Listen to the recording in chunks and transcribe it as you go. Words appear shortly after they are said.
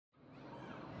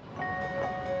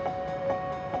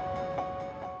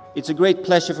It's a great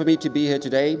pleasure for me to be here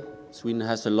today. Sweden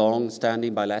has a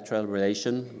long-standing bilateral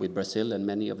relation with Brazil and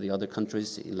many of the other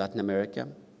countries in Latin America.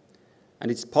 And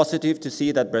it's positive to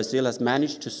see that Brazil has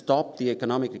managed to stop the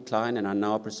economic decline and are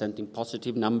now presenting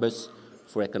positive numbers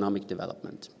for economic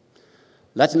development.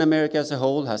 Latin America as a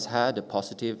whole has had a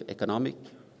positive economic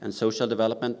and social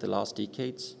development the last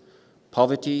decades.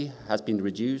 Poverty has been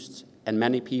reduced and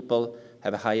many people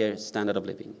have a higher standard of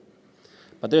living.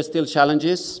 But there are still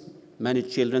challenges. Many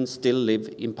children still live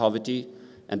in poverty,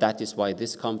 and that is why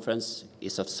this conference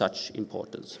is of such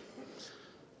importance.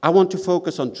 I want to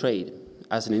focus on trade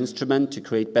as an instrument to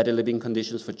create better living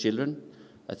conditions for children,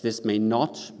 as this may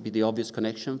not be the obvious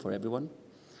connection for everyone.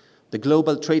 The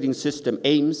global trading system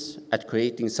aims at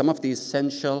creating some of the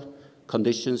essential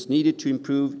conditions needed to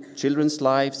improve children's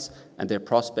lives and their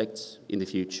prospects in the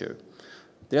future.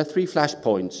 There are three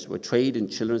flashpoints where trade and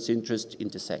children's interests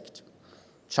intersect: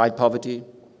 child poverty,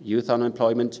 youth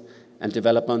unemployment, and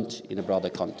development in a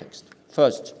broader context.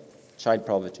 First, child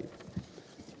poverty.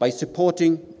 By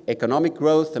supporting economic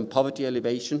growth and poverty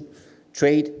alleviation,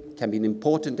 trade can be an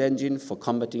important engine for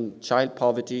combating child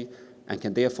poverty and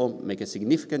can therefore make a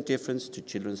significant difference to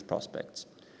children's prospects.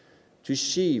 To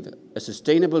achieve a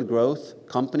sustainable growth,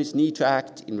 companies need to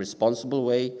act in a responsible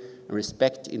way and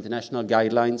respect international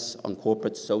guidelines on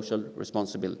corporate social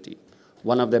responsibility,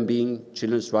 one of them being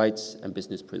children's rights and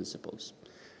business principles.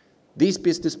 These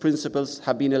business principles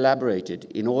have been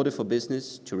elaborated in order for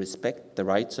business to respect the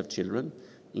rights of children,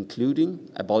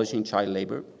 including abolishing child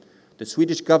labor. The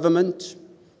Swedish government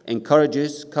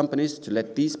encourages companies to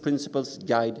let these principles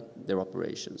guide their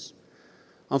operations.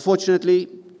 Unfortunately,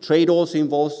 trade also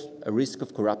involves a risk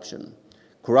of corruption.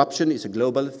 Corruption is a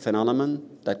global phenomenon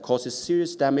that causes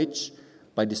serious damage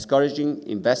by discouraging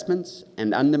investments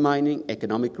and undermining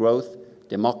economic growth,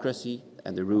 democracy,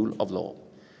 and the rule of law.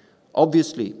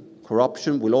 Obviously,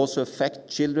 corruption will also affect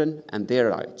children and their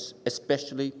rights,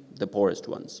 especially the poorest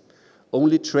ones.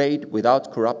 Only trade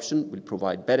without corruption will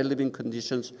provide better living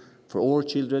conditions for all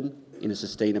children in a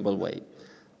sustainable way.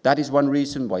 That is one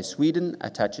reason why Sweden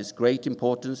attaches great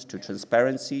importance to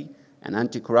transparency and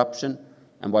anti-corruption,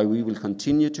 and why we will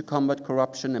continue to combat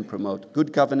corruption and promote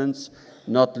good governance,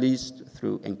 not least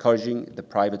through encouraging the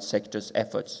private sector's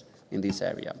efforts in this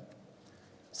area.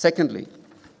 Secondly,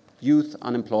 youth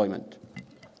unemployment.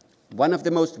 One of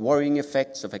the most worrying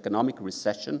effects of economic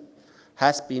recession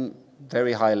has been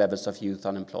very high levels of youth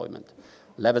unemployment.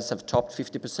 Levels have topped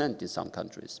 50% in some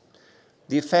countries.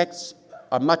 The effects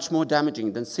are much more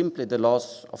damaging than simply the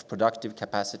loss of productive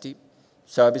capacity.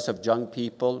 Surveys of young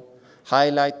people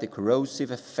highlight the corrosive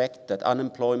effect that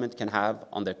unemployment can have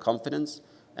on their confidence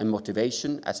and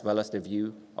motivation, as well as their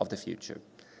view of the future.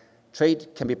 Trade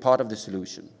can be part of the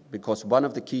solution, because one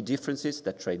of the key differences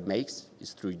that trade makes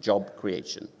is through job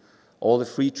creation. All the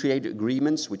free trade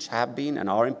agreements which have been and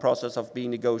are in process of being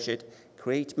negotiated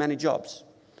create many jobs.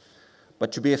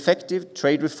 But to be effective,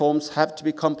 trade reforms have to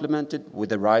be complemented with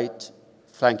the right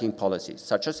flanking policies,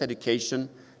 such as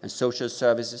education and social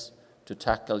services to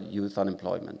tackle youth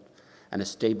unemployment, and a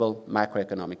stable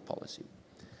macroeconomic policy.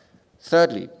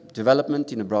 Thirdly,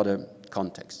 development in a broader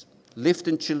context.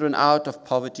 Lifting children out of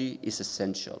poverty is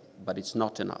essential, but it's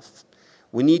not enough.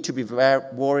 We need to be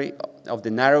wary of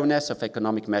the narrowness of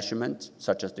economic measurement,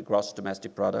 such as the gross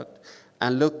domestic product,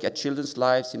 and look at children's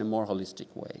lives in a more holistic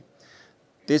way.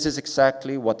 This is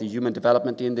exactly what the Human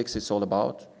Development Index is all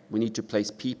about. We need to place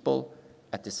people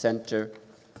at the center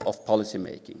of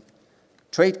policymaking.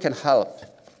 Trade can help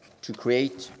to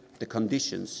create the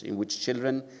conditions in which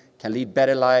children can lead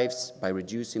better lives by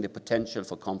reducing the potential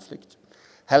for conflict,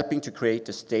 helping to create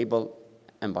a stable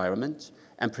environment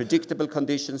and predictable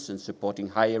conditions and supporting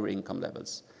higher income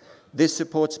levels. This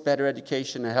supports better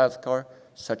education and healthcare,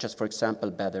 such as, for example,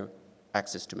 better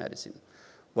access to medicine.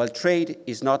 While trade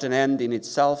is not an end in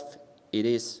itself, it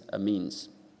is a means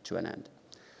to an end.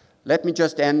 Let me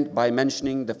just end by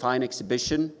mentioning the fine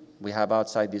exhibition we have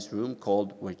outside this room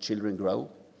called Where Children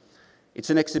Grow. It's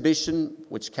an exhibition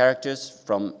which characters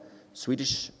from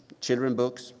Swedish children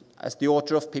books. As the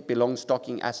author of Pippi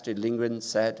Longstocking, Astrid Lindgren,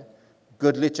 said,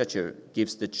 "Good literature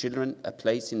gives the children a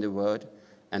place in the word,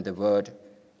 and the word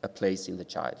a place in the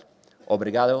child."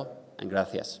 Obrigado and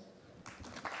gracias.